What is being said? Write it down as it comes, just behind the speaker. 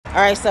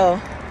Alright, so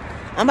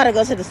I'm about to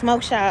go to the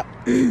smoke shop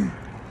and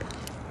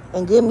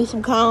get me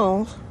some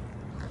cones.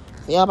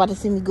 So y'all about to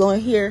see me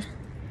going here.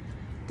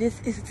 This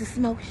is the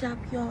smoke shop,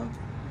 y'all.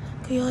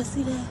 Can y'all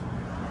see that?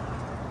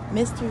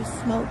 Mr.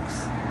 Smokes.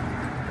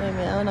 Wait a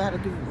minute, I don't know how to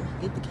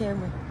get the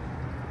camera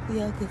so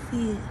y'all can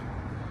see it.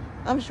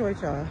 I'm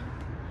short, y'all.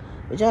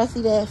 But y'all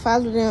see that?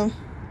 Follow them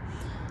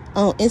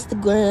on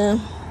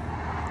Instagram.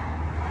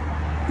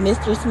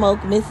 Mr. Smoke,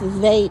 Mrs.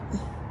 Vape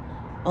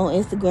on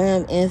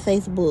Instagram and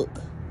Facebook.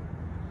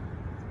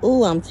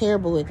 Ooh, I'm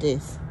terrible with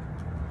this.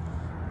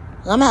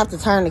 I'm gonna have to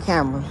turn the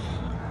camera.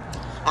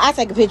 I'll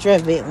take a picture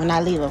of it when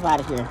I leave up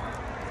out of here.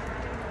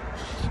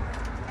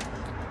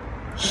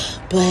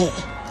 But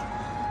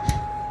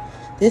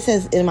this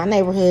is, in my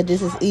neighborhood, this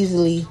has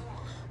easily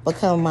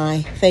become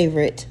my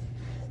favorite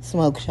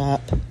smoke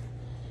shop.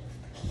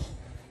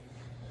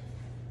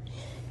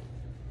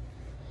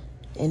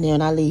 And then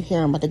when I leave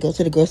here, I'm about to go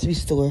to the grocery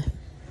store.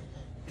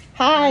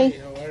 Hi.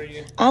 How are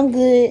you? I'm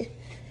good.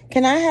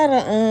 Can I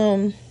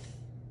have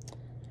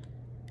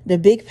the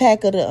big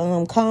pack of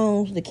the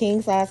cones, the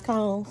king size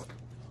cones?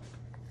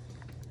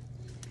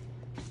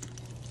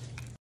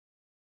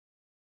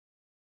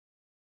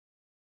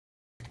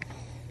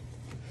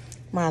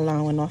 My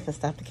alarm went off and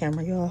stopped the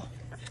camera, y'all.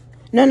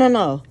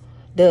 No.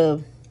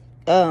 The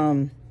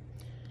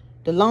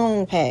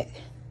long pack.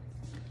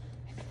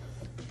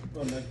 Oh,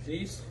 like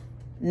these?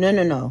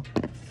 No.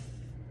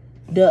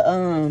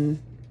 The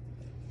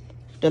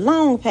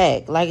long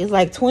pack. Like, it's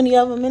like 20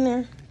 of them in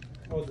there.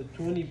 Oh, the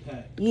 20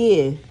 pack.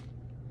 Yeah.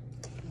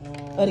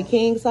 Or the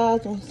king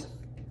size ones. This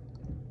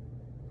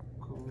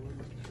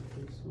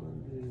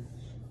one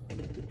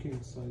is the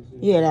king size.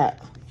 Yeah,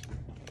 that.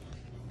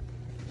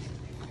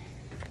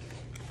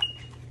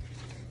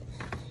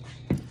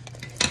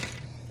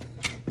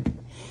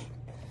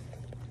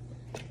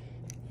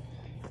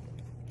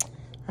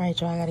 All right,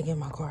 y'all, I gotta get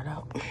my card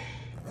out.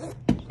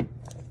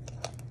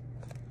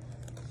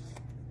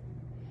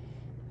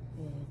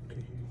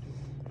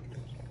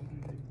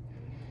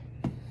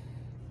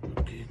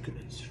 Okay, good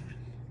answer.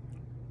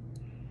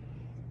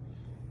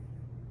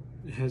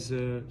 It has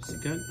a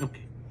scan.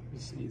 Okay,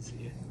 it's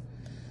easy.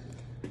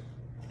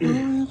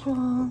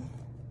 Oh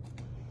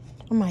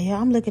my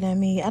God, I'm looking at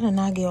me. I did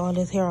not get all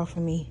this hair off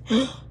of me.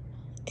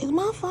 Is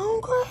my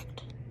phone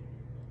cracked?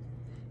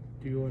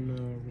 Do you want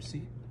a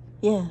receipt?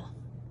 Yeah.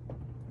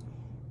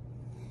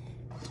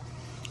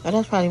 Oh,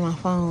 that's probably my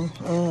phone.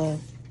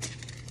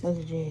 What's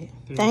it?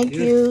 Thank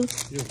you.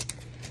 Yeah.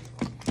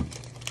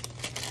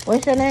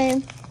 What's your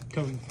name?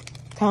 Tony.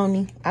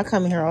 Tony. I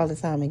come in here all the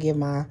time and get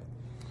my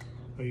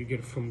Oh, you get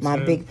it from my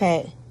Sam? big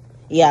pack.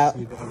 Yeah.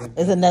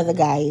 There's another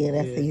guy here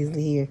that's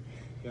usually here.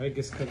 Yeah, I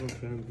guess coming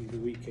for him through the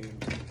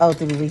weekend. Oh,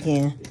 through the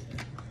weekend. Yeah.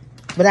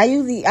 But I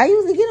usually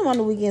get them on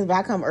the weekends, but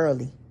I come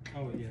early.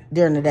 Oh yeah.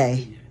 During the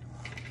day.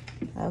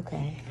 Yeah.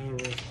 Okay. All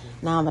right.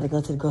 Now I'm about to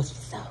go to the grocery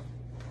store.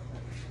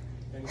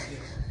 Thank you.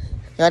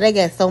 Y'all, they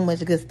got so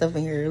much good stuff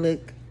in here.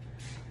 Look.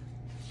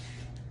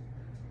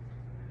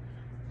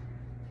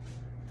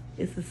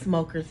 It's a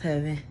smoker's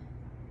heaven.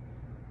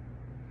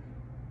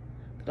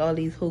 With all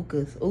these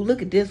hookahs. Oh,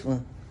 look at this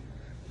one.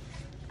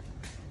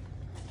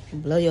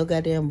 Blow your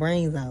goddamn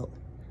brains out.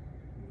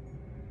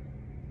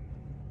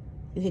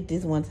 You hit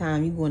this one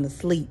time, you going to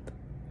sleep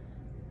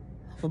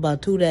for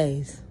about 2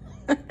 days.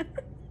 I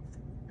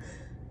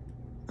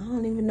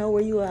don't even know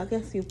where you are. I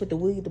guess you put the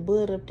weed, the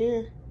bud up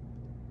there.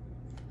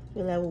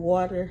 Fill that with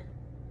water.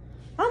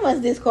 How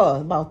much this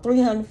cost? About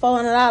 $300,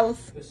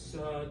 $400? It's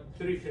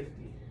 $350.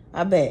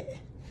 I bet.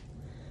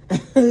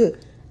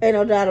 Ain't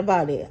no doubt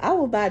about it. I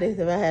would buy this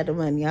if I had the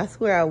money. I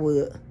swear I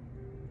would.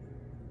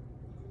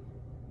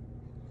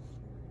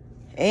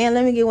 And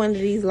let me get one of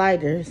these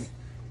lighters.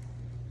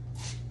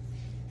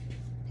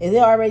 Is it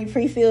already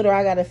pre-filled or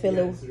I gotta fill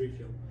it? It's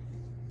refilled.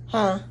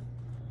 Huh?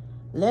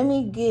 Let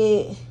me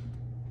get...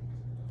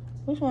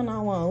 Which one I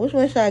want? Which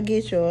one should I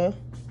get, y'all?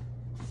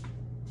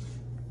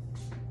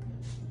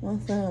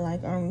 Don't sound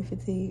like army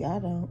fatigue. I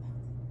don't.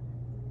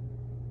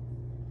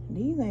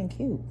 These ain't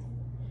cute.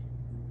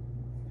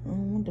 I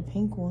don't want the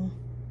pink one.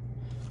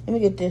 Let me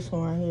get this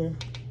one right here.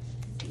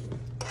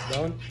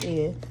 That one?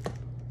 Yeah.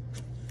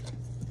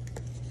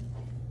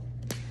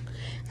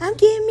 I'm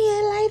getting me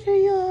a lighter,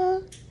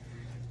 y'all.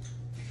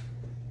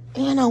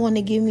 And I want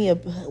to give me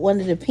one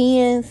of the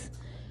pens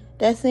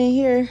that's in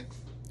here.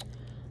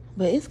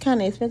 But it's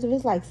kind of expensive.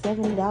 It's like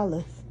 $70.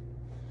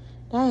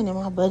 That ain't in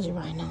my budget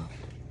right now.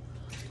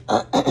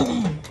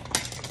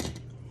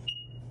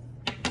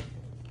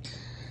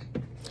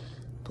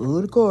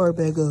 Pull the card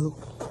back up.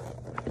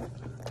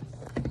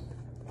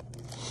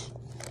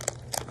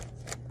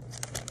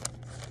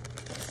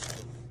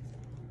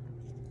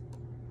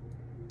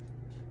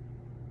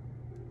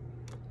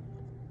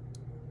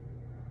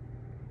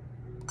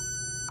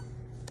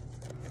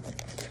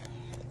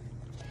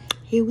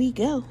 Here we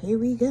go. Here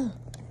we go.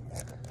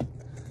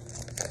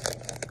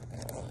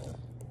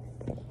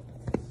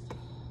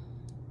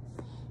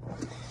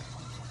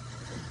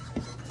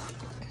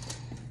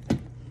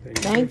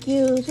 Thank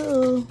you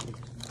too.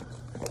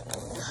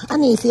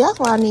 See, that's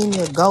why I need me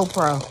a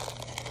GoPro.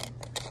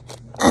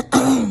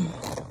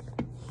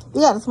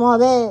 You got a small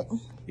bag?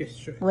 Yes,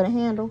 sure. With a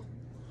handle?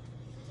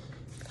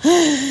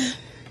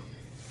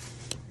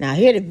 Now,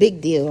 here's the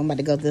big deal. I'm about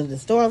to go to the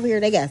store over here.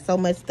 They got so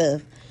much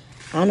stuff.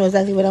 I don't know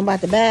exactly what I'm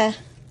about to buy,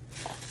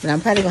 but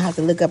I'm probably gonna have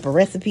to look up a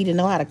recipe to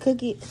know how to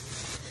cook it.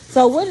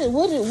 So, what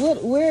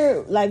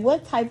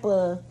type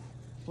of,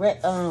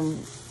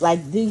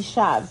 like these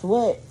shops?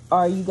 What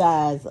are you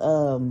guys?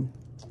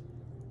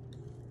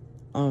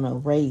 I don't know,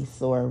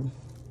 race or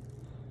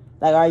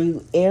like, are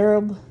you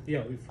Arab?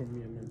 Yeah, we're from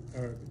Yemen.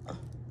 Arab.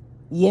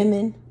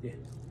 Yemen? Yeah.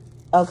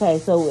 Okay,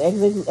 so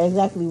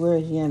exactly where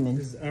is Yemen?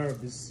 This is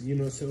Arab. This, you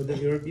know,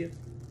 Saudi Arabia?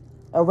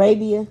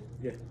 Arabia?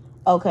 Yeah.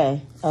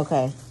 Okay.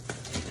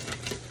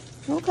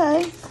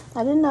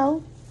 I didn't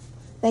know.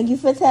 Thank you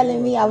for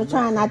telling me. I was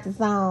trying not to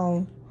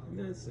sound...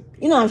 No, it's okay.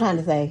 You know what I'm trying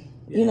to say.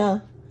 Yeah. You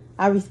know?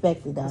 I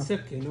respect it, though. It's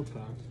okay, no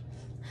problem.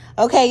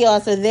 Okay, y'all.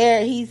 So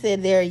he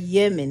said they're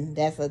Yemen.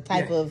 That's a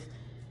type of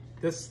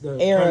that's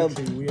the Arab.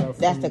 Country we are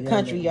from. That's the Yemen.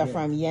 country you're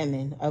from,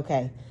 Yemen.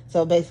 Okay.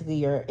 So basically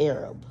you're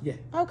Arab. Yeah.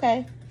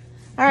 Okay.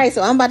 All right.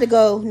 So I'm about to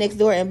go next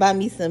door and buy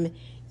me some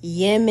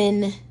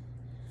Yemen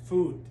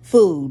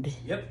food.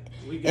 Yep.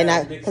 We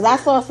got Because I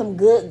saw some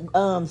good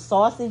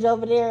sausage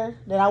over there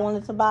that I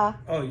wanted to buy.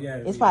 Oh, yeah.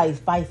 It's probably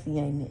spicy,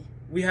 ain't it?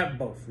 We have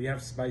both. We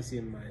have spicy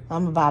and mild.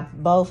 I'm going to buy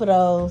both of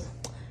those.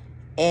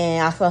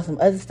 And I saw some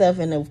other stuff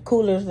in the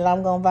coolers that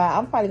I'm going to buy.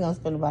 I'm probably going to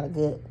spend about a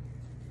good,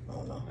 I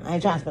don't know. I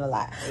ain't trying to spend a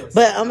lot.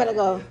 But I'm going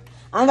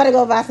to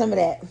go buy some of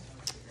that.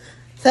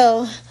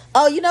 So,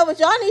 you know what?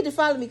 Y'all need to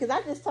follow me because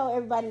I just told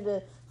everybody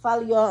to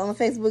follow y'all on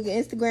Facebook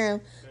and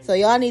Instagram. So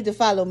y'all need to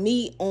follow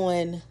me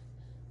on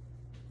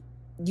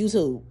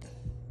YouTube.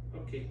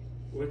 Okay.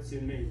 What's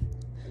your name?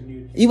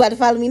 You about to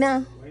follow me now?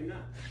 Why not?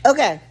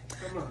 Okay.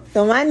 Come on.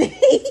 So my name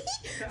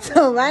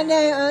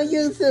on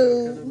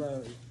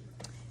YouTube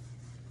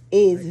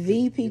is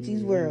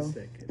VeaPeachy's World.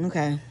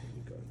 Okay.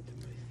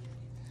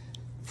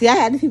 See, I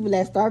had the people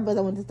at Starbucks.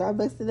 I went to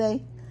Starbucks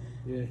today.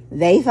 Yeah.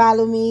 They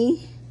follow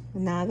me.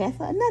 Now I got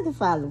another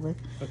follower.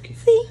 Okay.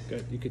 See?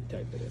 Good. You could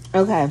type it in.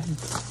 Okay.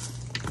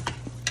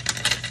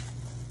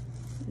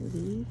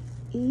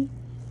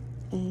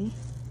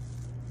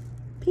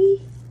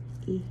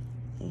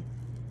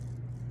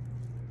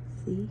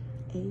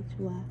 VeaPeachy's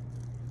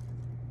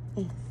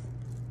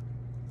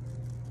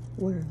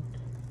World.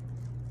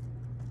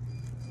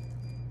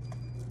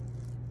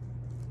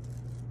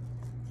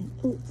 And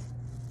oops.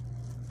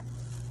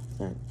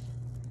 Search.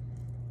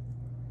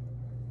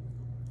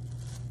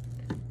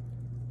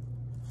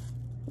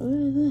 What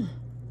is that?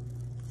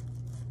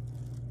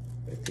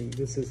 I think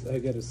this is, I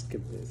gotta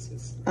skip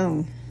this.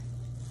 Oh.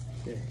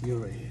 Yeah, you're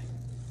right here.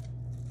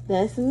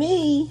 That's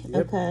me.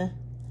 Yep. Okay.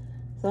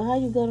 So how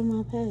you go to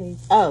my page?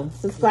 Oh,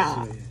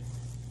 subscribe. Right.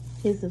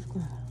 Hit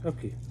subscribe.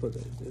 Okay, put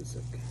it. It's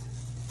okay.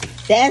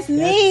 That's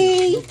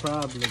me. No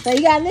problem. So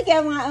you gotta look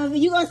at my.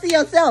 You gonna see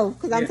yourself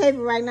because I'm Yeah.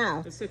 taping right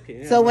now. It's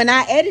okay. Yeah, So when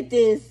I edit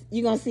this,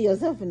 you gonna see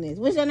yourself in this.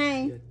 What's your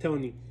name? yeah,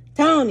 Tony.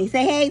 Tony.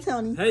 Say hey,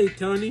 Tony. Hey,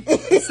 Tony.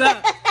 What's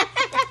up?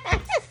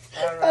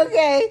 All right.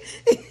 Okay.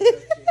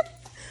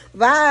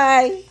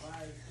 Bye.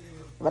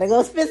 Better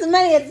go spend some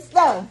money at the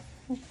store.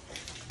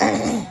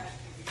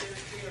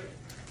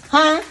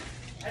 Huh?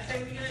 I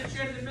think we're gonna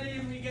share the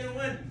million. We're gonna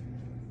win.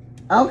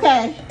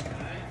 Okay.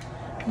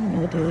 I don't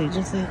know what the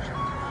just said.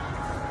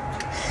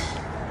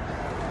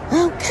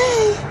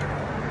 Okay.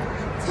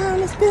 Time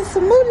to spend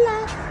some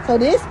moolah. So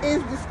this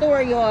is the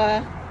store,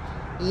 y'all.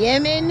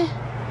 Yemen,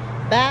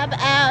 Bab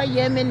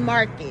Alyemen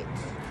Market.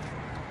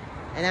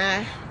 And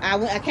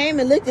I came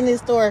and looked in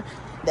this store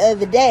the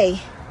other day,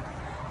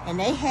 and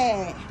they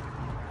had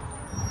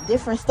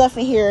different stuff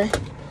in here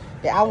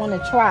that I want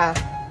to try.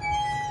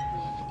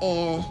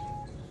 And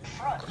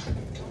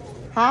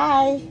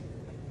hi.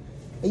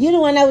 You the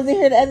one that was in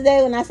here the other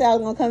day when I said I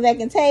was gonna come back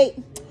and tape.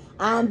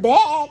 I'm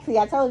back. See,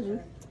 I told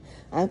you.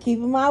 I'm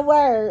keeping my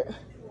word.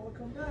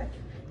 Welcome back.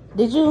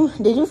 Did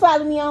you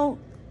follow me on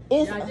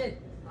Insta? Yeah, I did.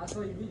 I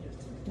saw your video.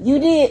 You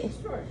did?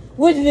 Sure.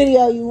 Which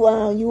video you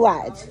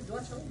watched? Do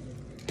I show you?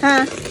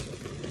 Huh?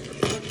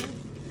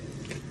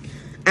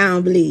 I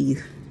don't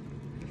believe.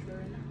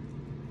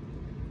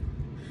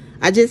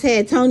 I just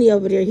had Tony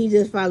over there. He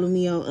just followed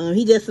me on.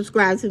 He just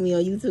subscribed to me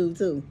on YouTube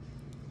too.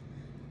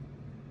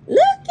 Look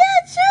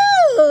at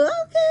you.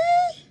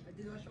 Okay.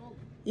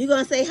 You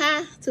gonna say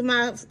hi to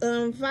my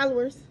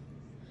followers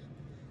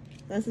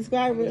and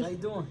subscribers? How you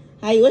doing?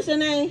 Hi. What's your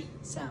name?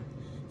 Sam.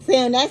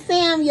 Sam. That's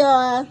Sam,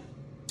 y'all.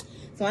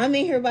 So I'm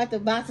in here about to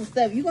buy some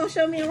stuff. You gonna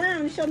show me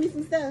around and show me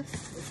some stuff?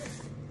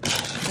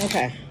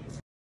 Okay.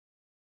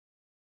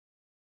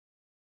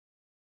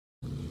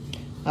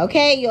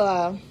 Okay,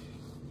 y'all.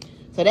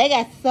 So they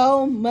got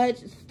so much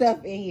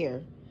stuff in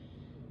here.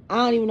 I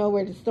don't even know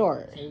where to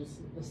start. So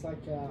it's like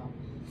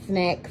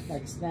Snacks.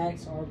 like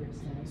snacks, Arctic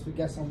snacks. We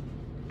got some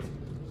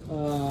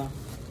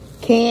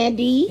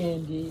Candy.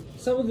 candy.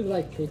 Some of them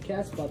like Kit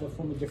Kats, but they're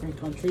from different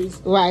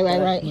countries. Right.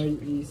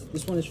 Middle East.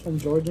 This one is from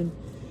Jordan.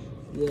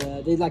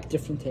 Yeah, they like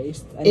different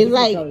taste. And It's different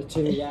like- color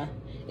too. Yeah.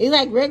 It's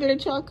like regular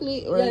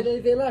chocolate, or Yeah,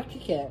 they like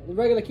Kit Kat, the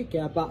regular Kit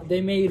Kat, but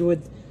there's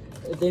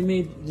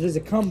a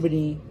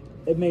company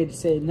that made,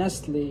 say,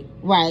 Nestle.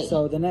 right.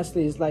 So the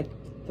Nestle is like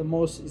the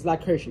most, it's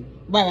like Hershey.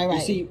 Right. You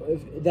see,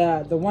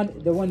 the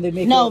one they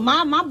make. No,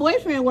 my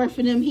boyfriend worked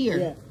for them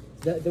here.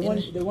 Yeah,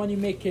 the one you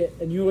make it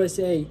in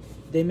USA,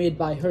 they made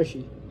by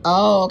Hershey.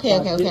 Oh,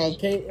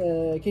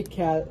 okay. Kit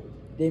Kat,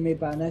 they made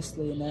by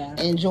Nestle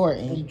And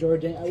Jordan. And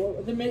Jordan.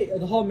 Well, they made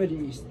the whole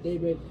Middle East. They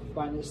made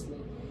by Nestle.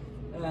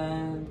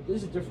 And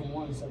there's different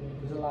ones. I mean,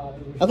 there's a lot.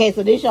 Okay,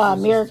 so this y'all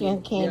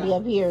American candy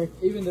up here.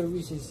 Even the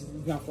Reese's is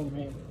not from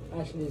here.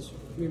 Actually,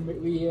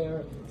 we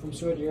are from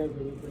Saudi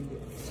Arabia. We bring it.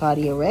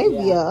 Saudi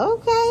Arabia. Yeah.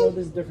 Okay. So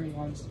there's different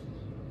ones.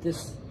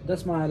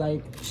 That's my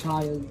like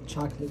child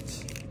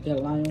chocolates. The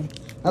lion.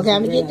 Okay,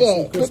 I'm gonna get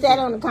that. Put that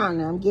on the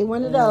counter. I'm getting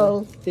one of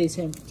those. They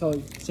same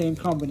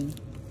company.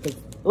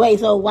 Wait,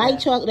 so white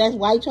chocolate? That's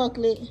white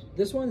chocolate.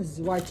 This one is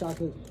white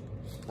chocolate.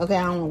 Okay,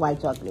 I don't want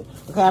white chocolate.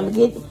 Okay, I'm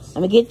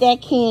gonna get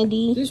that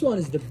candy. This one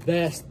is the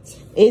best.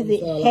 Is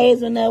it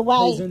hazelnut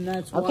white?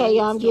 Hazelnut's okay, white.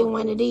 y'all, I'm getting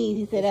one of these.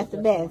 He said that's the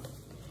best.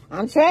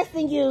 I'm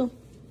trusting you,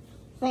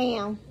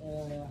 Sam.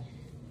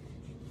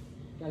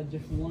 Got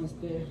different ones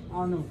there. I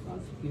don't know. I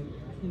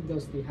think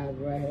those they have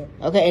right here.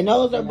 Okay, and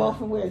those are both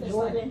from where?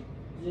 Jordan?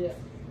 Yeah.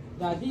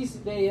 Now these,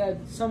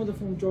 some of them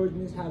from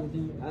Jordan have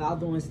them.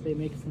 Other ones they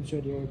make it from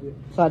Saudi Arabia.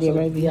 Saudi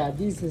Arabia. Yeah,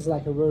 these is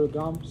like a real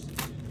gums.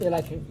 They're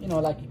like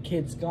like a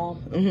kid's gum.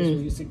 That's what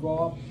we used to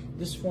grow up.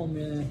 This is from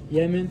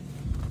Yemen.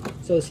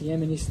 So it's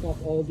Yemeni stuff.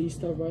 All these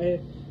stuff right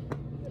here.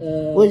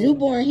 Was you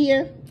born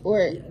here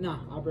or? Nah,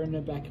 I brought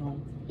it back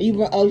home.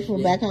 You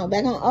from back home?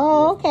 Back home.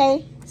 Oh,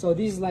 okay. So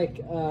these like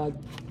a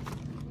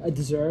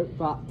dessert,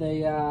 but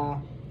they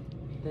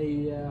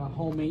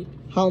homemade.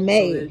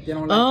 Homemade. So they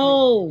don't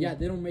like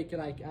they don't make it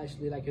like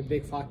actually like a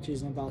big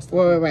factories and that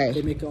stuff. Right.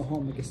 They make it at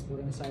home, like it's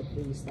put inside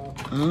these stuff.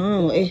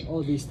 Oh,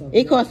 all these stuff.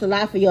 It costs a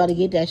lot for y'all to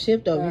get that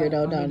shipped over here,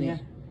 though, don't it? Yeah.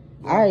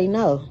 I already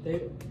know.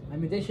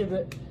 They ship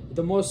it.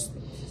 The most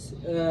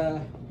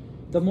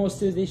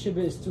they ship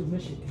it is to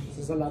Michigan.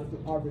 There's a lot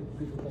of Harvard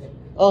people there.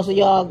 Oh, so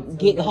y'all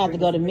have to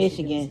go to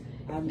Michigan.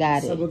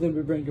 Got it. Some of them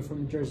we bring it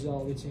from Jersey all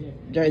the way to here.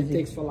 Jersey. It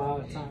takes for a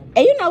lot of time.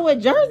 And you know what?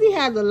 Jersey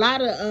has a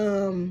lot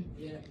of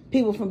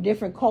people from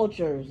different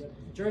cultures. Yeah.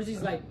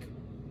 Jersey's like,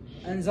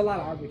 and there's a lot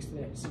of Arabics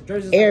there. So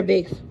Jersey's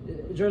Arabics.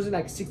 Jersey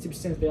like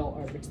 60% they all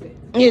Arabics there.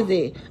 Is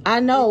it? I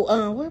know.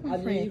 Where my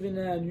I friend? live in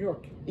New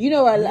York. You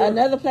know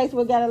another place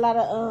where got a lot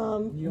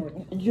of New York.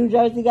 New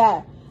Jersey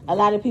got a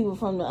lot of people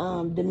from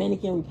the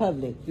Dominican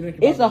Republic.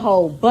 It's a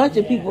whole bunch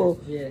of people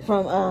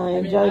from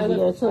Jersey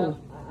there too.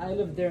 I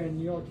lived there in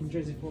New York and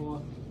Jersey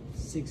for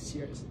 6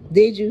 years.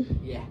 Did you?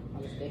 Yeah,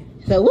 I was there.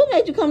 So what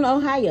made you come to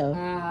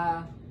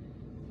Ohio?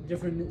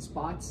 Different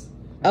spots.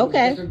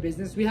 Okay. Different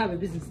business. We have a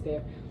business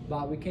there,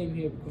 but we came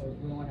here because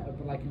we want to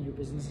open like a new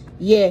business.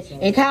 Yeah, so,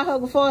 and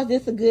Cuyahoga Falls,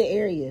 this is a good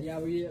area. Yeah,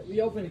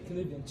 we opened in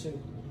Cleveland too.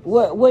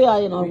 Where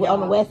y'all in on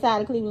the west side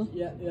of Cleveland?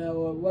 Yeah,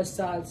 well, west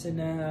side's in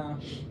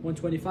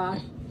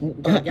 125. We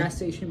got a gas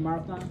station,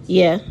 Marathon.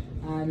 Yeah.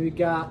 And we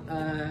got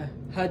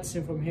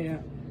Hudson from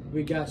here.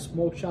 We got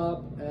smoke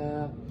shop.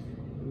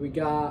 We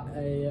got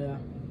a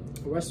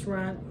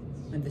restaurant,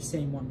 and the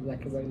same one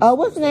like a regular. Oh,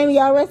 what's the name of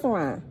y'all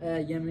restaurant?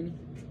 Yemen.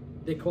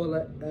 They call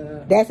it.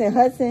 That's in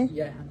Hudson.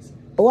 Yeah, Hudson.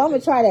 Oh, I'm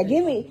gonna try that.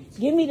 Give me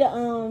the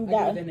I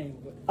got the name.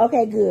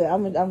 Okay, good.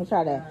 I'm gonna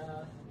try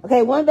that.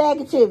 Okay, one bag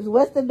of chips.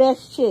 What's the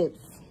best chips?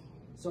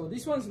 So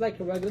this one's like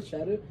a regular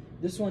cheddar.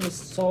 This one is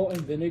salt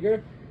and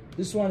vinegar.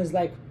 This one is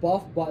like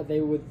buff, but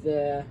they with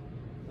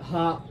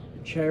hot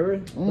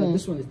cherry. But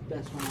this one is the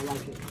best one. I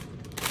like it.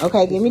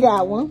 Okay, give me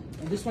that one.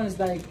 And this one is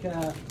like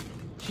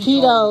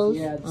Cheetos.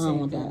 Yeah, the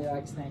same thing. They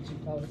like snack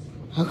Cheetos.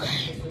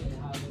 Okay.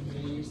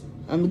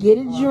 I'm gonna get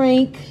a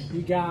drink.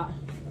 We got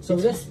some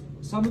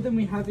of them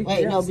we have.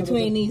 Wait, no,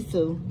 between these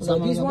two. So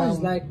these ones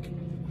like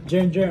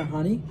ginger and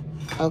honey.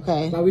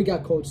 Okay. But we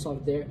got cold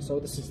stuff there, so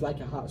this is like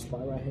a hot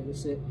spot right here.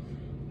 That's it.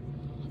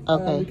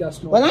 Okay.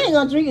 Well, I ain't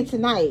gonna drink it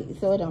tonight,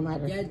 so it don't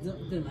matter. Yeah, it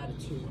doesn't matter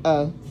too.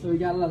 Oh. So we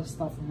got a lot of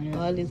stuff from here.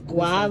 Oh, this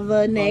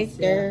guava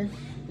nectar. Yeah.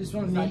 This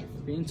one's like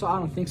bean, so I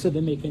don't think so.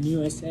 They make in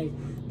USA.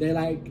 They're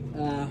like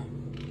I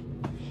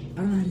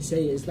don't know how to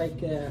say it. It's like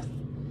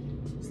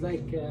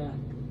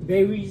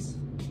berries.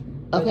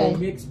 Okay.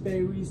 Mixed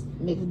berries.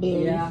 Mixed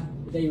berries. Yeah,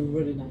 they're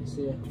really nice.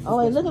 Yeah. Oh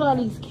wait, look at all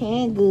these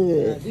canned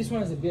goods. This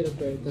one is a bit of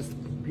bread.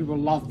 People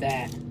love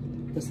that.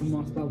 That's the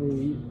most stuff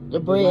we eat. The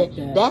bread.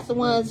 Like That's the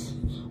ones.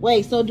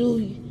 Wait, so do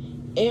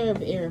Arab.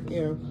 We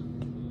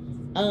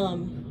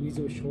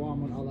do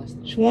shawarma and all that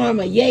stuff.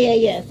 Shawarma,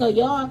 yeah. So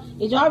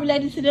is y'all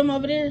related to them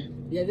over there?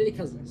 Yeah, they're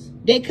cousins.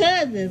 They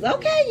cousins.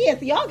 Okay, yeah.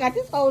 So y'all got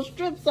this whole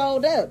strip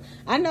sold up.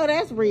 I know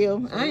that's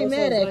real. I ain't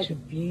mad at you.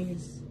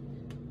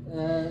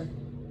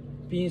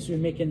 Beans we're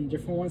making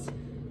different ones.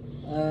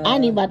 I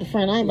ain't about the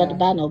front. I ain't about to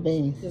buy no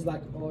beans. It's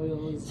like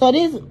oils. So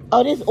this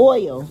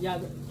oil. Yeah,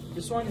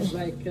 this one is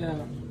like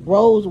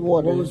rose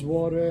water. Rose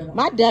water.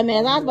 My dumb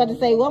ass. I was about to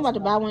say, well, I'm about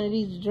to buy one of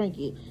these to drink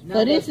it. No,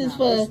 so this is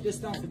for.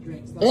 This not for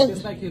drinks. That's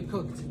just like your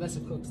cooked. That's a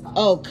cooked stuff.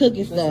 Oh,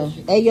 cooking stuff.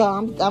 Hey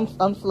y'all,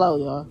 I'm slow,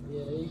 y'all.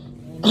 Yeah,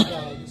 we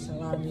got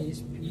salamis,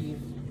 beef,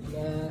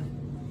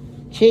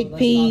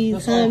 chickpeas,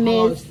 that's all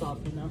hummus. stuff,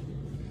 you know.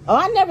 Oh,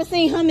 I never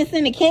seen hummus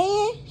in a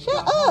can.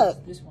 Shut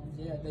up. This one,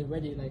 yeah, they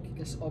ready. Like,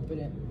 just open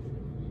it.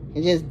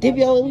 And just dip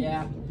your...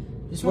 Yeah.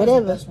 This one's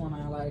whatever. the best one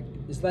I like.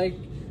 It's like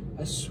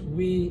a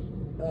sweet,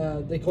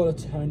 they call it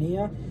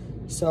tahania.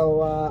 So,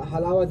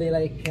 halawa, they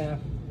like,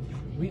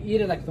 we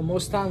eat it like the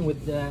most time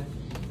with the,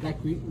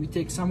 like we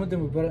take some of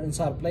them, we put it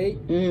inside a plate,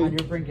 and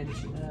you bring it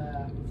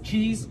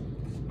cheese.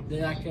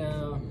 They like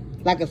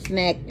a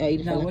snack.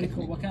 no,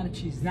 what kind of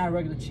cheese? Not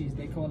regular cheese.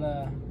 They call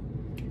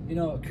you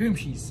know, cream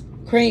cheese.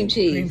 Cream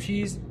cheese. Cream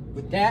cheese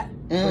with that.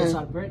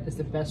 Inside bread is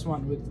the best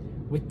one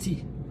with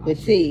tea.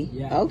 With tea.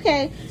 Yeah.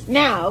 Okay.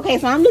 Now, okay,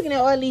 so I'm looking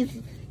at all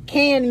these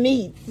canned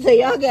meats. So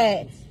y'all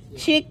got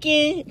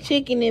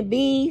chicken and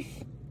beef,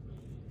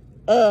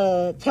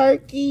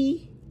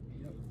 turkey.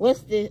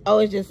 What's this? Oh,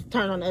 it's just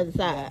turned on the other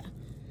side.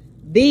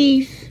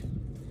 Beef.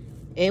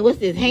 And what's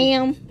this?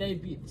 Ham? They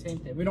beef, same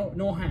thing. We don't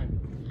no ham.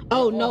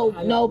 Oh,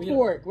 no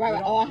pork.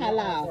 Right, all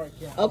halal. Pork,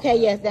 yeah. Okay,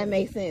 yes, that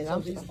makes sense. So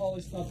these all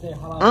this stuff there,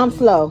 halal. I'm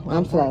slow.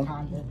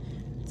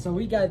 So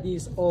we got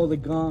these all the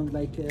gum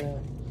like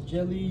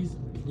jellies.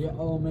 They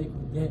all make.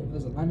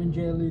 There's a lemon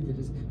jelly.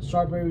 There's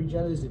strawberry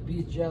jelly. There's a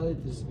beef jelly.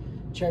 There's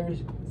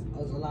cherries.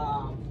 There's a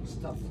lot of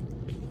stuff.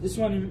 This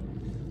one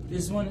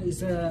is for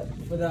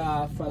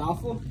the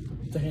falafel,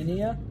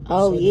 tahania.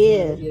 Oh, so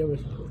yeah.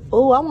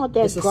 Oh, I want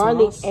that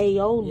garlic sauce.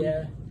 aioli.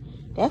 Yeah.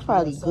 That's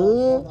probably Sauce,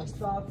 good. all that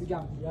stuff. We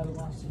got the other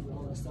ones,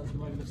 all that stuff,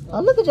 regular stuff.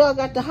 Oh, look at y'all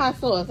got the hot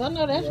sauce. I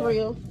know that's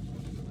real.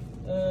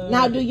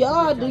 Now, do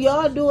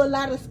y'all do a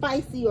lot of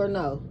spicy or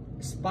no?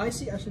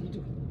 Spicy? Actually,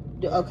 we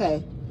do.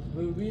 Okay.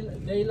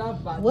 They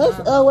love. But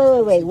What's?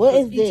 Oh, wait. What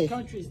is each this? Each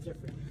country is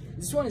different.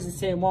 This one is the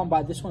same one,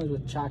 but this one is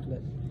with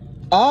chocolate.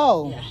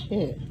 Oh, Yeah.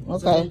 shit. So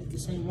Okay. the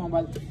same one,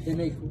 but they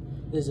make.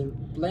 There's a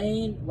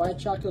plain white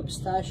chocolate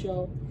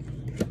pistachio.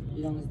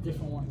 You know, there's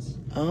different ones.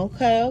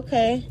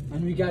 Okay.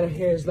 And we got it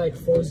here is like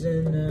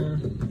frozen.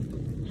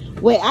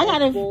 Wait, I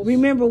gotta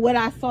remember what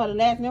I saw the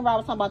last. Remember I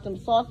was talking about them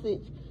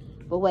sausage.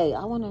 But wait,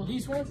 I wanna.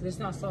 These ones, it's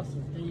not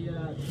sausage. They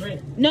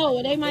bread.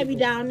 No, they might be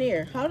down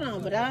there. Hold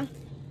on, but I'm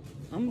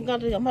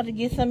about to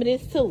get some of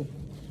this too.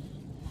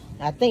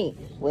 I think.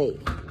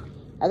 Wait,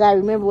 I gotta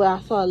remember what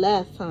I saw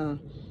last time.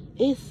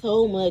 It's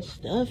so much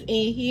stuff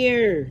in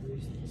here.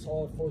 It's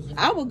all frozen.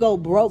 I would go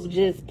broke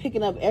just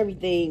picking up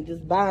everything,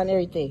 just buying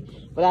everything.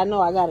 But I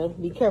know I gotta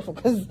be careful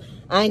because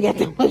I ain't got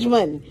that much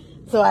money,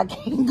 so I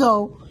can't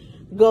go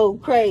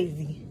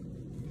crazy.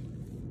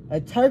 A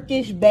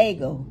Turkish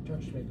bagel.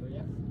 Turkish bagel,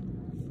 yeah.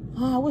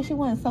 Oh, I wish it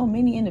wasn't so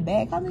many in the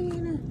bag. How many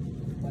in there?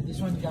 But this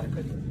one you gotta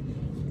cook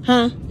it.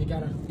 Huh? You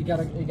gotta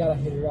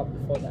hit it up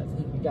before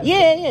that.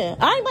 Yeah.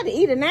 I ain't about to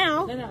eat it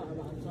now. No, I'm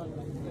talking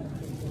about you gotta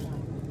cook it now.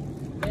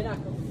 They're not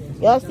cooking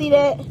it. Y'all see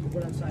that? You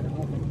put it inside the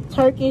oven.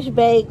 Turkish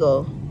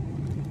bagel.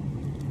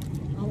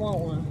 I want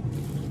one.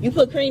 You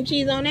put cream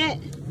cheese on that?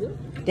 Yeah.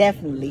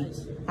 Definitely.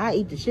 I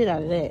eat the shit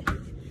out of that.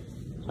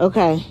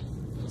 Okay.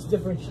 It's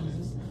different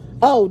cheeses.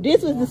 Oh,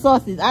 this was the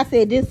sausage. I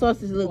said this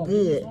sausage look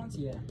good. These ones,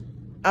 yeah.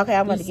 Okay,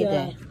 I'm about to get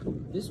that.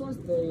 This one's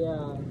they're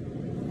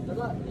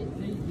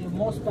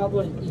most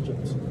popular in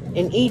Egypt.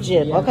 In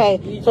Egypt, Yeah, okay.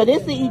 Egypt So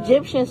this is the and,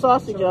 Egyptian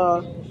sausage,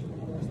 y'all.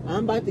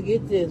 I'm about to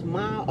get this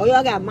mild. Oh,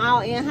 y'all got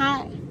mild and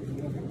hot?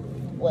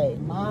 Wait,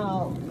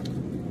 mild.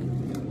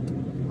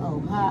 Oh,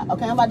 hot.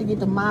 Okay, I'm about to get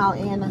the mild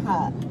and the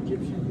hot.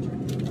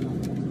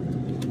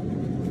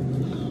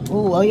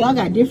 Ooh, oh, y'all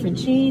got different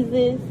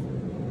cheeses.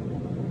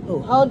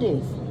 Oh, hold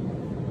this.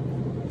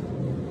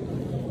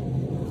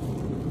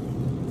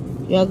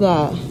 Y'all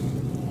got.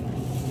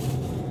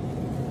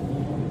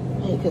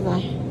 Hey,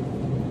 cause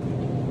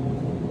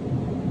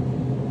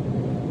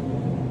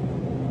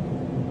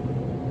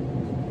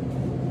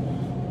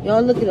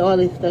y'all look at all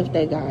this stuff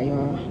they got,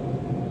 y'all.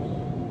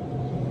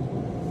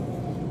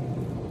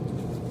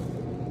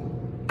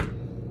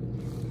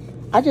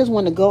 I just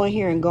want to go in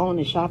here and go on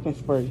the shopping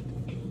spree.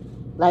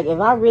 Like, if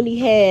I really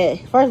had...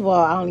 First of all,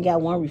 I only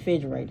got one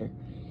refrigerator.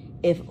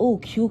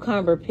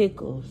 Cucumber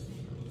pickles.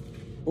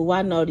 Ooh,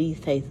 I know these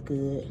taste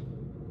good.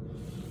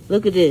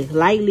 Look at this.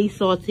 Lightly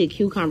salted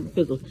cucumber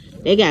pickles.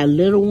 They got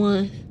little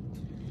ones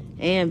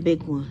and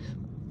big ones.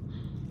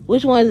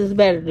 Which ones is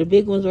better, the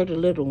big ones or the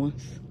little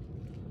ones?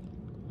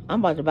 I'm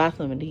about to buy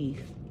some of these.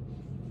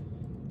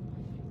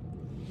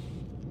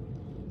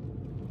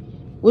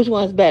 Which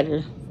one's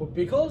better? For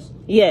pickles?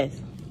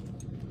 Yes.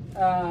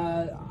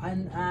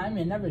 I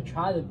mean, never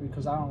tried it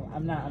because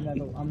I'm not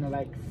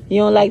like.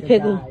 You don't like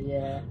pickles?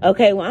 Yeah.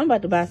 Okay, well, I'm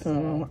about to buy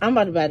some. I'm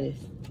about to buy this.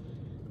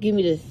 Give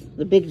me this,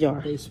 the big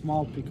jar. They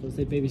small pickles,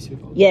 they baby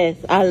pickles. Yes,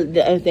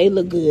 they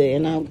look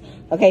good, and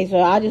okay. So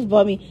I just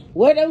bought me.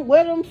 Where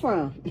them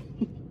from?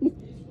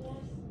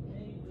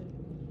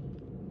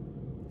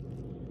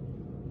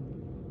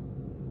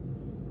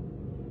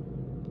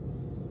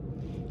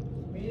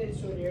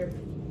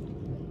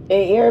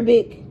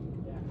 Arabic.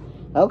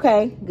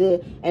 Okay,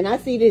 good. And I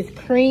see this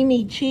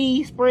creamy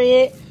cheese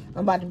spread.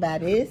 I'm about to buy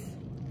this.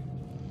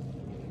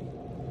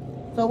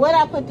 So what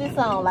I put this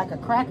on, like a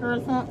cracker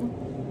or something?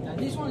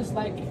 This one is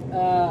like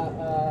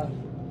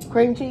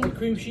cream cheese.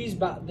 cream cheese,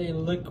 but they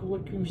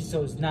liquid cream cheese,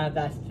 so it's not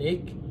that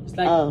thick. It's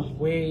like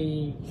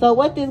way. So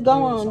what this go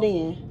on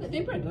then? They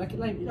bread like a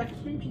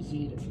cream cheese.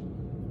 You eat it.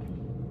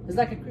 It's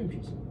like a cream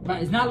cheese,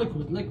 but it's not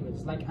liquid.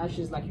 It's like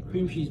actually it's like a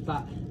cream cheese,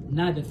 but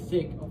not the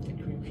thick of the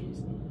cream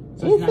cheese.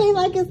 So it seems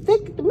like it's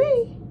thick to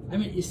me. I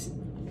mean, it's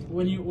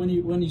when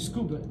you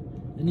scoop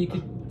it, then you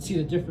can see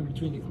the difference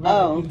between the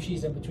cream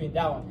cheese and between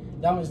that one.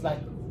 That one's like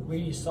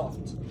really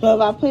soft. So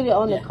if I put it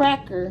on the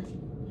cracker,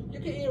 you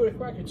can eat it with a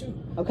cracker too.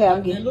 Okay, I'm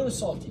They're getting a little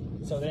salty,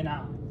 so they're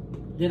not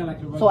like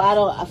a regular.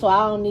 So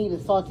I don't need a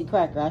salty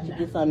cracker. I should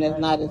get something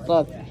that's not as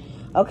salty. Yeah.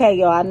 Okay,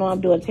 yo, I know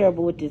I'm doing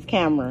terrible with this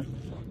camera,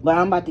 but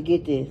I'm about to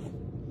get this.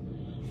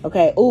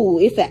 Okay. Ooh,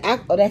 it's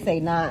that's a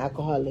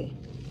non-alcoholic.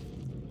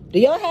 Do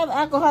y'all have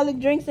alcoholic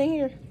drinks in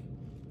here?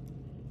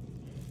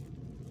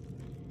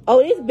 Oh,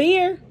 it's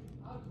beer.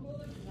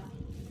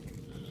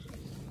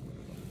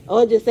 Oh,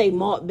 it just say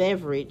malt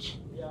beverage.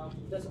 Yeah,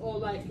 that's all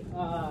like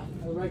a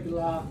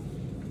regular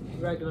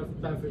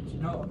beverage.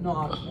 No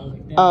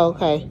alcoholic. Oh,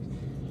 okay.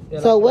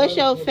 So like what's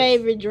your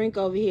favorite drink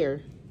over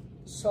here?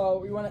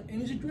 So you want an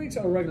energy drink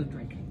or a regular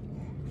drink?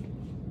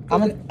 I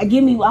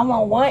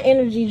want one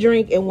energy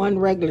drink and one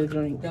regular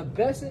drink. The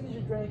best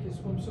energy drink is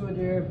from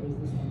there,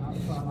 but this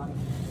one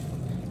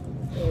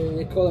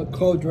they call it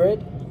Cold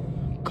Red.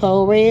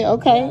 Cold Red,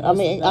 okay. Yeah, I'm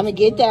gonna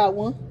get that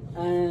one.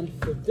 And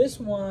for this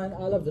one,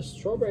 I love the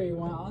strawberry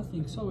one. I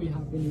think so. We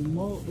have any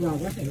more? Yeah,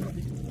 that's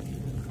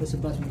the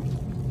best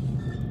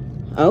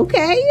one.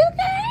 Okay.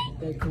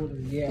 They call it,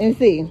 yeah. Let's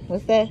see,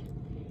 what's that?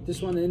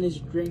 This one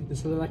energy drink. This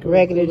is like a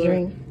regular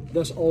drink.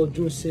 Those all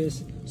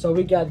juices. So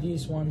we got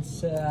these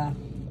ones.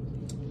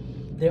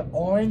 They're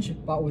orange,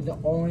 but with the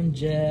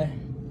orange,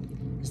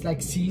 it's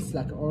like seeds,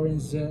 like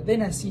orange. They're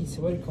not seeds.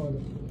 What do you call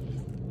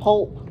it?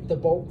 Pulp. The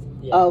bulb.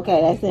 Yeah. Oh,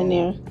 okay, that's in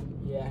there.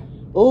 Yeah.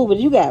 Oh, but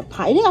you got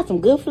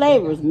some good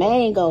flavors.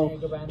 Mango,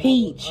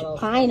 peach,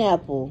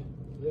 pineapple.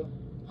 Yep.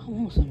 I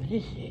want some of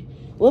this shit.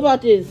 What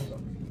about this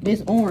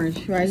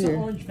orange right here?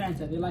 Orange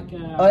Fanta. They like.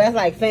 Oh, that's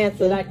like Fanta.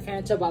 They like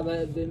Fanta,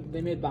 but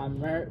they made by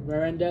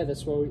Miranda.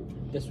 That's what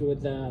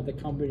the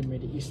company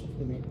made it. East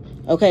they made.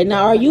 Okay,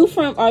 now are you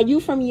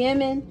from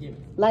Yemen? Yeah.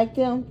 Like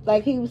them?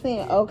 Like he was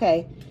saying?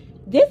 Okay.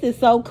 This is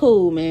so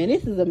cool, man.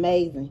 This is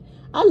amazing.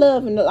 I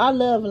love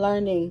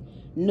learning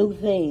new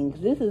things.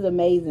 This is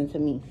amazing to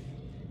me.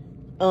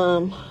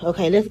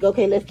 Okay,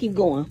 let's keep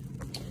going.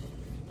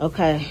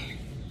 Okay.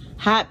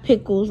 Hot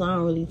pickles. I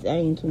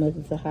ain't too much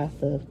into hot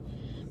stuff.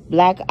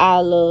 Black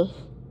olive.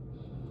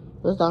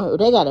 What's down here?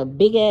 They got a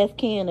big ass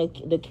can of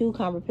the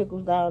cucumber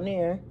pickles down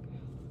there.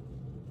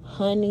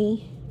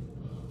 Honey.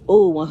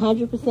 Oh,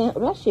 100%.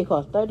 That shit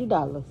costs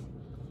 $30.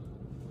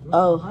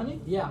 Oh,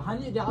 honey? Yeah,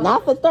 honey.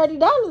 Not for $30.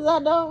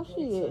 I don't.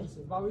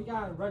 Shit. But we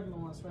got regular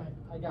ones, right?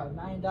 I got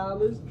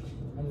 $9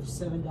 and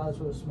 $7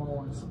 for the small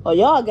ones. Oh,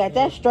 y'all got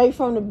that straight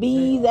from the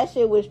bees. That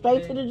shit went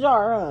straight to the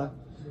jar, huh?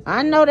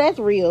 I know that's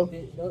real.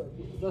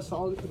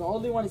 The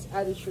only one is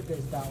added sugar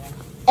is that one.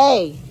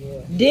 Hey,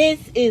 This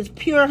is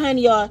pure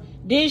honey, y'all.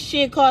 This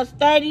shit costs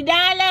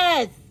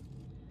 $30.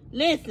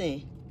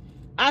 Listen,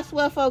 I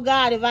swear for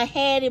God, if I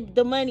had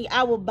the money,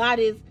 I would buy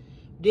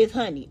this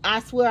honey. I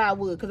swear I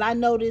would, because I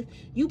know this.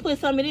 You put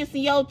some of this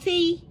in your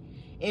tea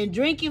and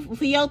drink it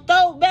for your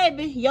throat,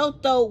 baby. Your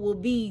throat will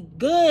be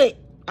good.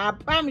 I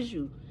promise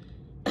you.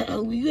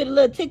 You get a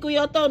little tickle in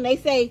your throat, and they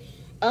say,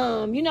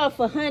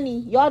 for honey,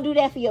 y'all do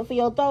that for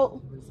your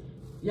throat.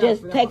 Yeah,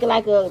 just take it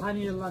like a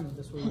honey and lemon.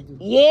 That's what we do.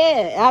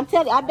 Yeah, I'm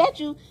telling you. I bet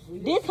you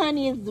this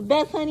honey is the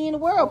best honey in the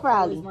world,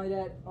 probably. My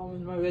dad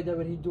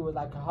when he do it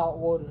like a hot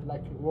water,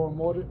 like warm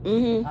water,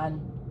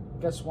 and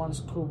just one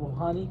scoop of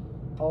honey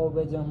all the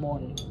way in the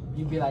morning.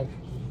 You'd be like,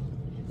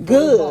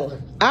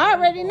 good. I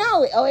already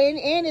know it. Oh,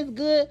 and it's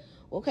good.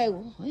 Okay,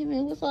 well, wait a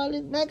minute. What's all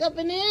this back up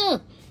in there?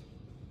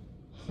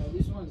 So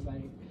this one's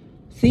like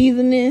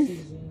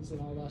seasonings and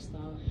all that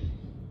stuff.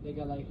 They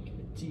got like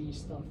tea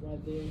stuff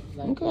right there.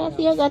 Like, okay, I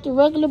see I got the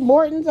regular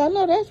Mortons. I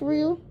know that's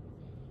real.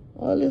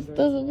 All this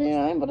stuff in here.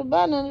 I ain't about to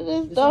buy none of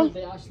this stuff.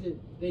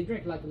 They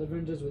drink like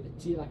lavenders with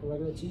the tea, like a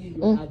regular tea.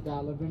 You add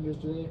that lavenders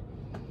to it.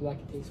 Like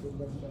it tastes with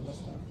lavender and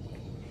stuff.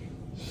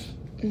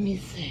 Let me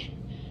see.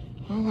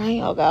 All right,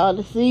 y'all got all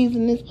the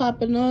seasonings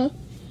popping up.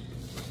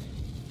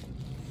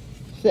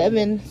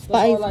 7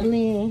 spice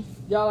blend.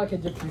 Y'all like a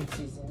different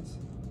seasons.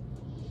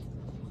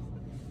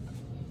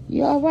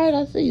 You all right?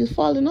 I see you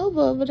falling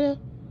over there.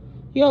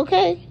 You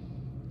okay?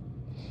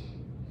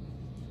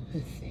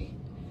 Let's see.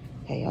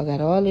 Hey, y'all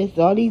got all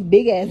these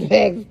big ass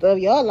bags of stuff.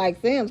 Y'all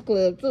like Sam's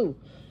Club too.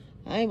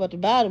 I ain't about to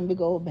buy them big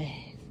old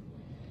bags.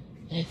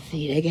 Let's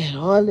see. They got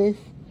all this.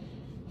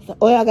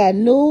 Oh, y'all got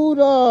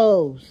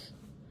noodles.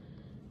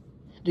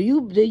 Do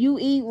you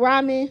eat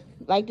ramen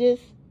like this?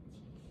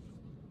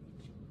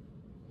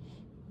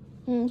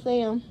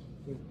 Sam.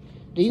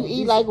 Do you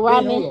eat like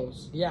ramen?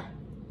 Noodles. Yeah.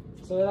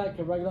 So they're like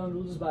regular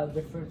noodles but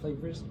different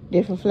flavors.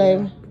 Different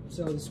flavor. Yeah.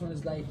 So this one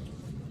is like,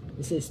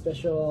 it's a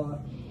special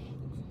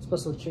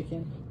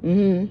chicken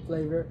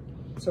flavor.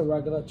 So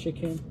regular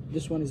chicken.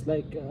 This one is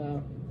like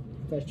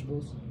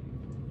vegetables.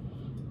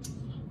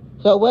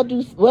 So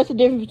what's the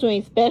difference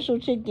between special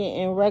chicken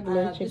and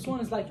regular chicken? This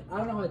one is like, I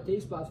don't know how it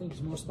tastes, but I think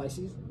it's more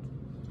spicy.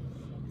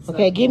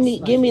 Okay, like give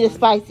me the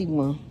spicy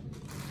one.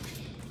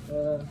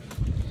 Oh,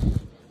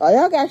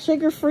 y'all got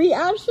sugar-free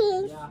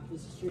options? Yeah,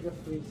 this is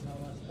sugar-free, so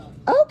stuff.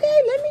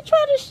 Okay, let me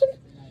try this.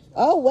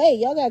 Oh, wait,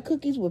 y'all got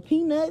cookies with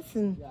peanuts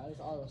and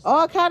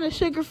all kind of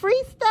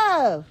sugar-free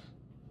stuff.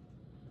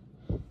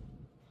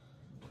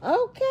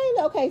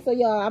 Okay, so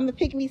y'all, I'm gonna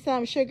pick me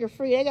some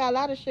sugar-free. They got a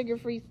lot of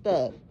sugar-free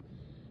stuff.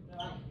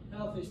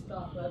 Healthy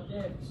stuff right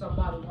there.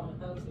 Somebody want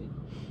healthy.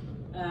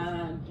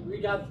 And we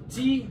got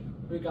tea.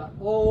 We got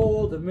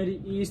all the Middle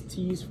East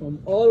teas from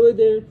all the way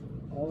there,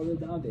 all the way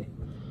down there.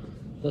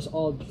 That's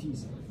all the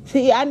teas.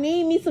 See, I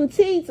need me some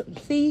tea.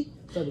 See.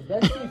 So the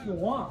best tea if you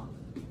want.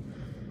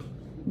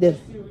 This.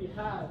 Tea we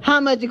have. How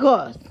much it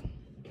cost?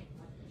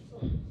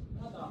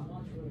 Not that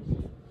much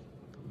really.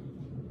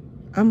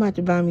 I'm about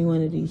to buy me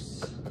one of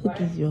these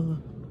cookies, y'all.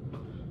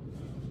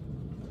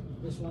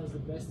 This one is the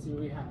best tea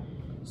we have.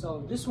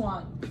 So this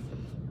one,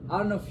 I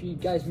don't know if you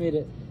guys made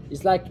it.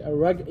 It's like a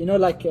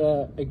like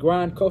a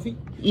ground coffee.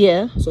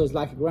 Yeah. So it's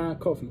like a ground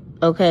coffee.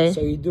 Okay.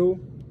 So you do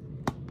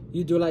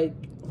like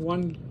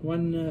one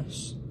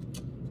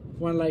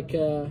like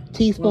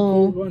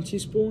teaspoon. One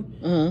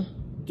teaspoon.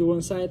 Do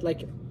one side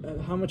like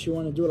how much you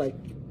want to do. Like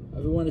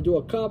if you want to do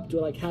a cup, do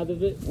like half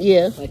of it.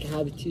 Yeah. Like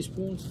half a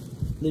teaspoon.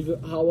 Leave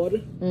it hot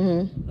water.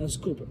 And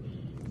scoop it.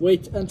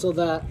 Wait until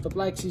the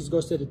black seeds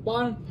goes to the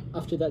bottom.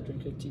 After that,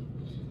 drink your tea.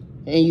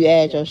 And you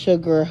add your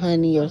sugar,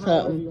 honey, or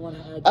something.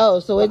 Oh,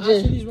 so it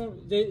just... These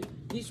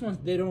ones,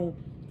 they don't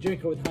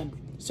drink it with honey.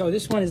 So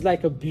this one is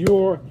like a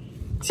pure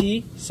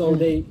tea. So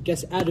they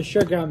just add the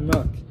sugar and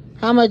milk.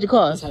 How much it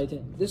cost? That's how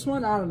it is. This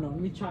one, I don't know.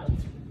 Let me try it.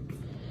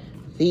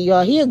 See,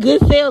 y'all, he a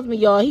good salesman,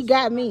 y'all. He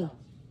got me.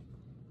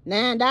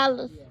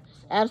 $9? Yeah.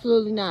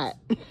 Absolutely not.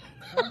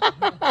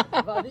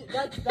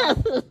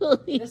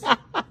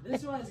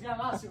 This one is got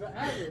lots of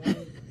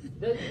added.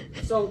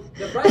 So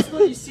the price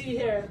what you see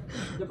here,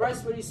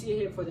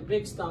 for the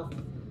big stuff,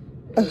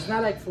 it's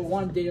not like for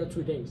 1 day or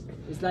 2 days.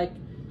 It's like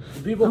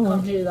people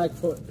come here like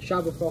for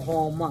shopping for a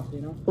whole month, you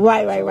know.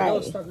 Right.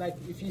 Those stuff like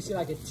if you see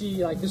like a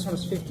tea, like this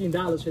one's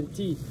 $15 for the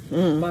tea,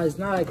 but it's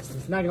not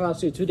gonna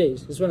last you 2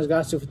 days. This one is gonna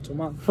last you for 2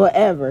 months.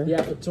 Forever.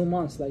 Yeah, for 2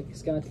 months. Like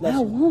it's gonna last. I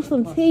want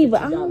some tea,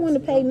 but I don't want to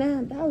pay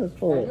 $9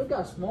 for it. You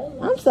got small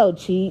ones. I'm so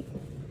cheap.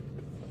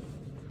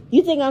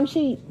 You think I'm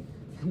cheap?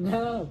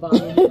 No, but I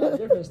mean, you got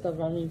different stuff.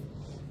 I mean,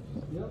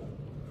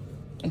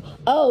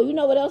 Oh, you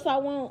know what else I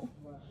want?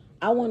 What?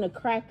 I want a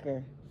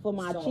cracker for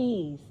my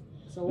cheese.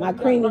 So my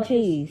creamy crackers,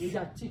 cheese. We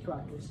got tea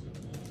crackers.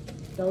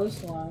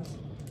 Those ones.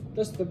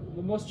 That's the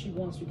most cheap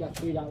ones. We got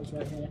 $3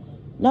 right here.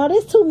 No,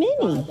 there's too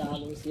many.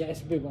 $5. Yeah,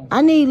 it's a big one.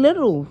 I need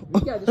little.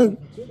 We got this one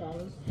for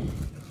 $2.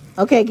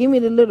 Okay, give me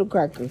the little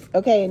crackers.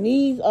 Okay, and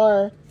these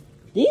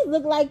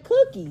look like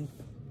cookies.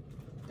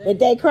 But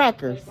they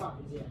crackers.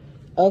 Yeah.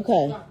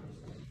 Okay.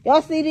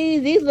 Y'all see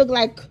these? These look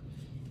like,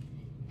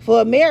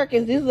 for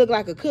Americans, these look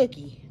like a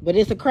cookie, but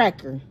it's a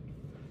cracker.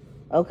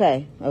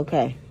 Okay.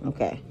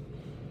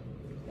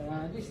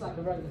 This like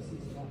a regular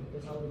season one.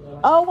 That's how we do it.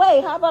 Oh,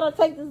 wait, how about I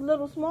take this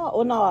little small?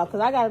 Oh, no, because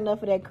I got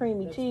enough of that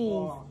creamy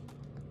cheese.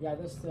 Yeah,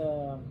 that's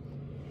the...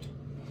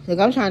 Look,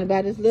 I'm trying to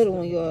buy this little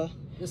one, y'all.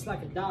 It's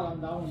like $1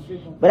 on that one,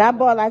 big one. But I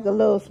bought like a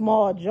little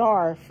small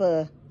jar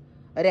of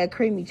that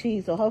creamy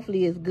cheese, so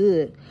hopefully it's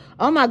good.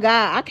 Oh, my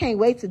God, I can't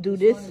wait to do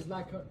this. One is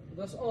like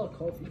that's all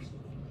coffees.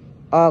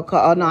 Oh,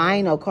 no, I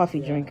ain't no coffee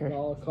drinker. They're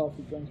all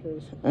coffee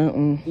drinkers.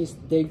 These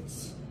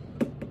dates.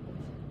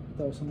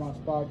 Those are my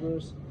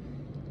barbers.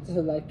 This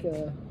is like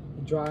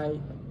dry.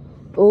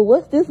 Oh,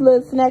 what's this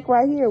little snack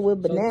right here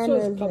with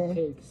bananas and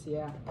cupcakes?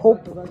 Yeah.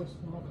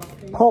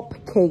 Pulp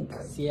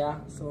cakes. Yeah.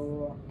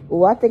 So.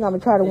 Oh, I think I'm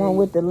gonna try the one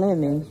with the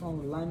lemon. This one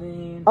with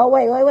lemon. Oh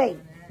wait.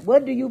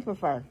 What do you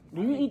prefer?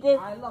 Do you eat this?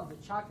 I love the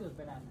chocolate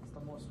banana. It's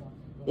the most one.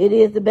 It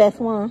is the best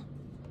one.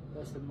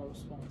 That's the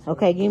most one.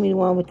 Okay, give me the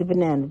one with the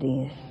banana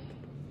then.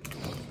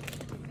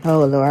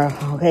 Oh Lord.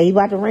 Okay, you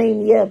about to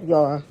ring me up,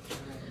 y'all.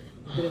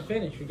 Didn't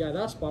finish. We got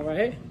that spot right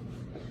here.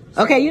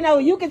 Okay, you know,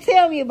 you can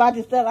tell me about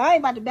this stuff. I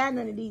ain't about to buy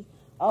none of these.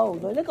 Oh,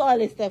 Lord, look at all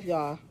this stuff,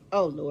 y'all.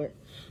 Oh, Lord.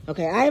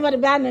 Okay, I ain't about to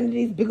buy none of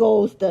these big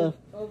old stuff.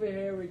 Over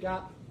here, we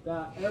got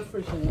the air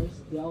fresheners,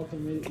 the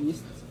ultimate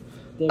East.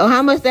 Oh,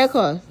 how much that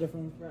cost?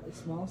 Different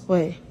smells.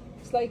 Wait.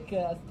 It's like,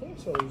 I think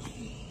so.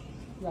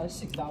 Yeah,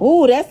 it's $6.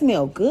 Oh, that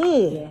smell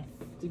good. Yeah.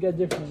 You got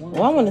different ones.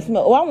 Oh, I want to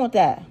smell. Oh, I want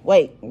that.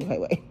 Wait.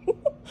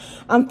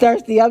 I'm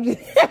thirsty. I'm just...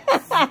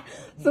 as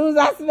soon as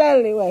I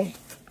smell it, wait.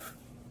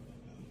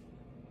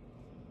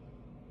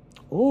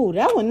 Ooh,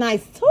 that one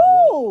nice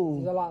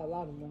too. There's a lot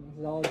of them.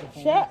 There's all different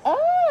Shut ones.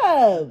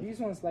 up. These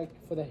ones like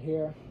for the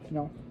hair, you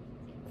know,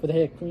 for the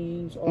hair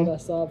creams, all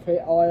that stuff,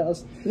 hair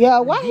oils.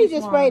 Yeah, why he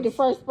just sprayed the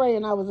first spray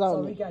and I was on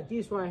it? So we got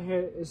these right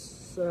here.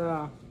 Is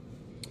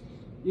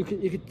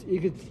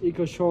you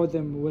could show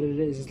them what it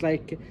is. It's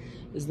like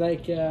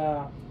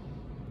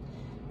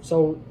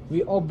so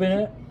we open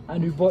it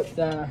and we put it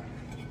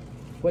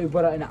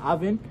in the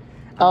oven. And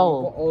we put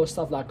all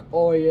stuff like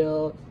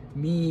oil,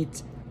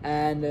 meat.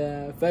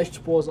 and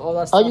vegetables, all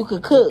that Oh, stuff. you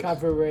could cook.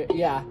 Cover it,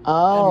 yeah.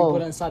 Oh. And we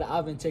put it inside the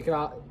oven, take it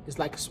out. It's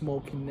like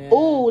smoking there.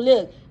 Oh,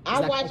 look. I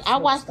like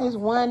watched this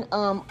one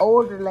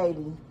older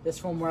lady. That's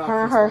from where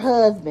her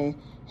husband.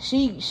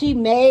 She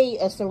made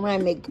a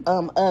ceramic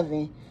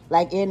oven.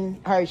 Like in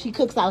her, she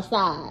cooks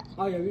outside.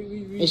 Oh yeah,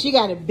 we and she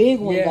got a big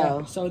one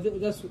though. So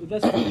that's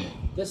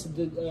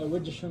the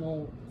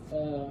original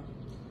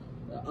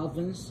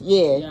ovens.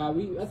 Yeah. Yeah,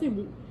 I think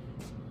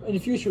in the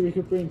future we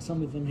could bring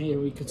some of them here.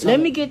 We could. Let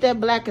me get that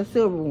black and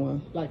silver one.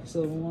 Black and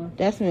silver one.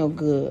 That smells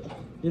good.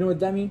 You know what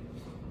that mean?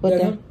 What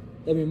that?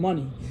 That mean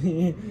money.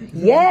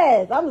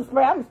 Yes, I'm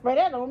gonna spray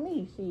that on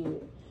me.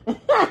 Shit.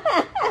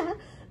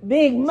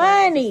 Big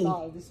money.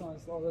 This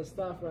one's all this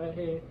stuff right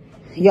here.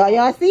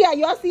 Y'all see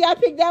I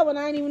picked that one.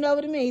 I didn't even know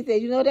what it means. He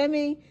said, you know what that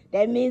means?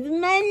 That means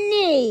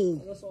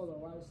money. That's all the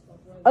rice stuff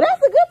right Oh,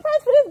 that's a good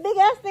price for this big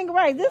ass thing of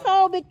rice. This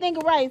whole big thing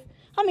of rice.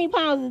 How many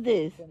pounds is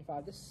this?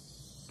 25.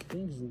 This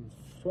thing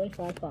is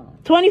 25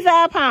 pounds.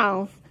 25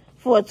 pounds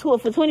for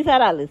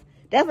 $25.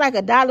 That's like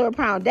 $1 a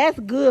pound. That's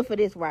good for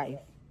this rice.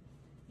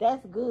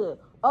 That's good.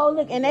 Oh,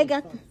 look, and they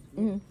got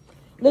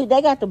look,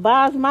 they got the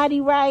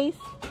basmati rice.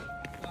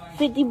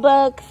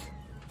 $50.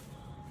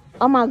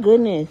 Oh my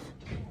goodness.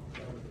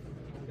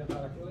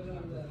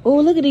 Oh,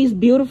 look at these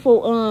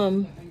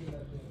beautiful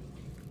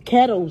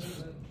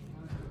kettles.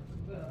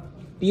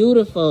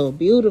 Beautiful,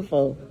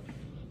 beautiful.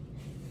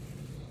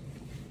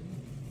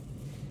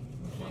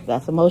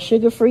 Got some more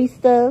sugar-free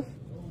stuff.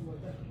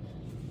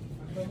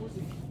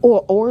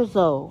 Or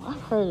orzo.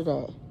 I've heard of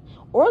that.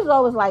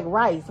 Orzo is like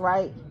rice,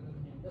 right?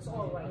 That's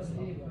all rice.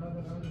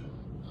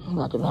 I'm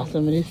about to buy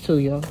some of this too,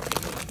 y'all.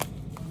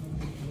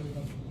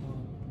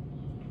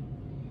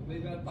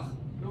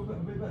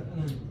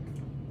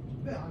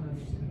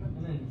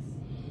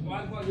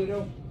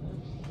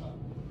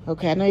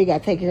 Okay, I know you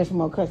gotta take care of some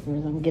more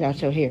customers. I'm gonna get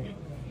out your hair.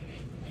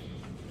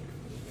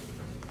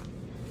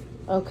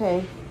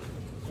 Okay.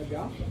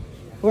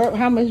 Where?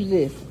 How much is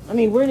this? I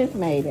mean, where this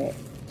made at?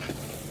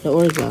 The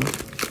orzo.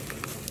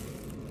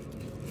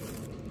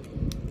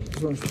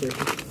 This one's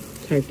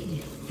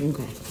Turkey.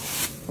 Okay.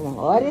 Come on,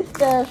 all this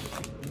stuff.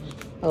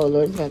 Oh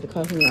Lord, it's about to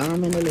cost me an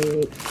arm and a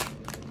leg.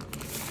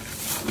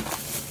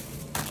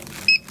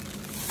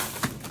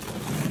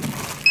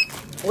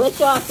 What's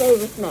y'all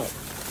favorite snack?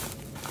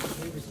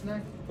 Favorite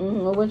snack?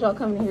 What y'all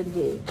coming here to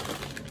get? You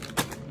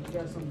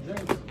got some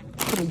drinks.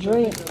 Some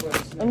drinks?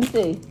 Let me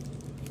see.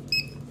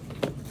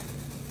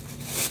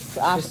 So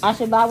I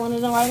should buy one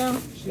of them right now?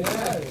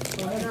 Yeah,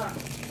 why not?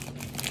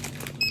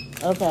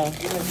 Okay.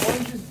 You like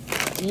oranges?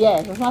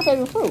 Yes, it's my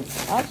favorite fruit,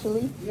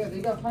 actually. Yeah,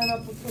 they got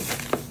pineapple too.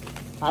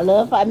 I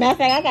love matter of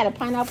fact, I got a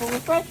pineapple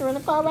refresher in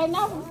the car right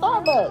now from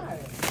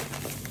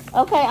Starbucks.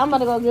 Okay, I'm about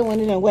to go get one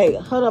of them. Wait,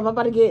 hold up, I'm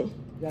about to get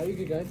Yeah, you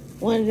good, guys.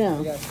 one of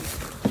them. I got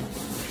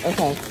you.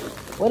 Okay.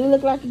 What it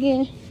look like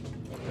again?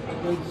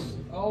 It's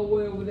all the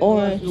way over there.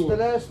 Orange. The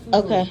last two.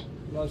 Okay.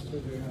 Last two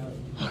they have.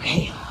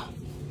 Okay.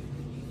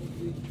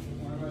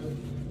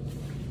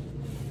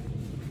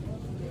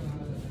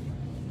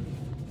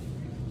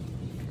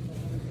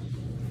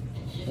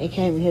 They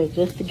came here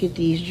just to get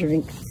these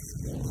drinks.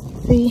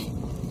 See?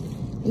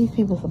 These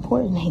people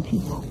supporting these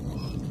people.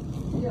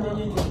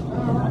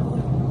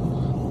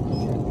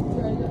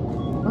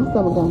 My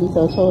stomach gonna be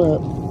so tore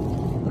up.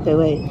 Okay,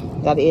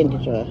 wait. Gotta end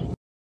it, y'all.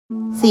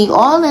 See,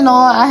 all in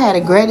all, I had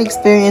a great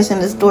experience in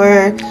the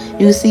store.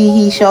 You see,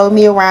 he showed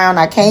me around.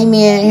 I came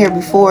in here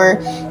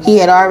before he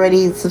had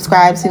already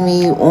subscribed to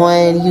me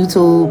on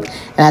YouTube,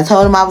 and I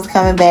told him I was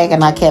coming back,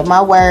 and I kept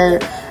my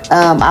word.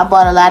 I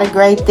bought a lot of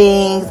great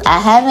things. I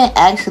haven't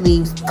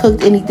actually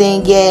cooked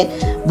anything yet,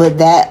 but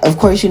that, of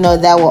course, you know,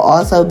 that will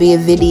also be a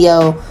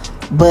video.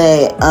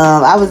 But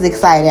I was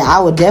excited. I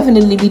will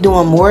definitely be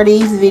doing more of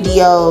these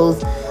videos.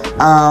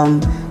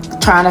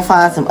 Trying to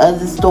find some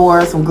other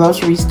stores, some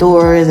grocery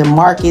stores and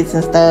markets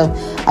and stuff.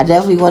 I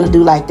definitely want to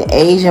do like the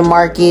Asian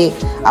market.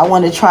 I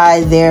want to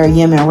try their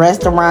Yemen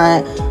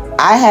restaurant.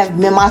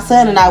 My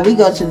son and I, we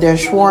go to their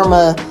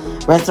shawarma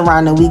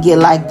restaurant and we get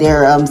like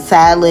their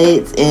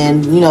salads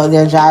and, you know,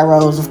 their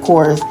gyros, of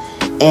course.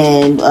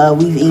 And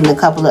we've eaten a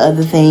couple of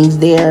other things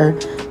there.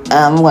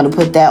 I'm going to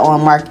put that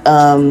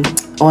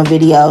on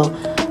video.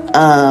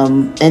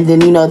 And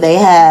then, you know, they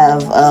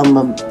have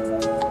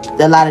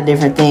a lot of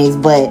different things,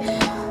 but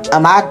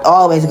I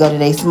always go to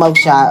their smoke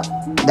shop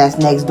that's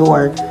next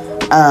door.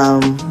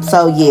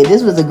 So yeah,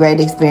 this was a great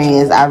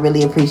experience. I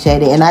really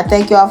appreciate it, and I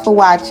thank y'all for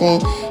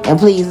watching. And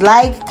please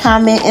like,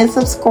 comment, and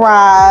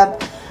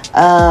subscribe,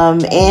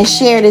 and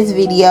share this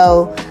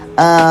video,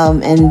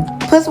 and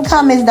put some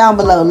comments down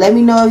below. Let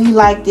me know if you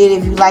liked it,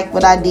 if you liked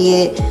what I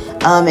did,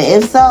 and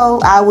if so,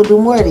 I will do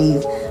more of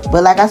these.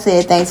 But like I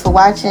said, thanks for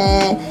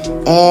watching,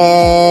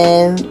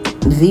 and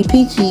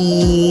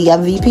VeaPeachy.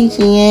 I'm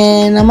VeaPeachy,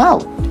 and I'm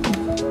out.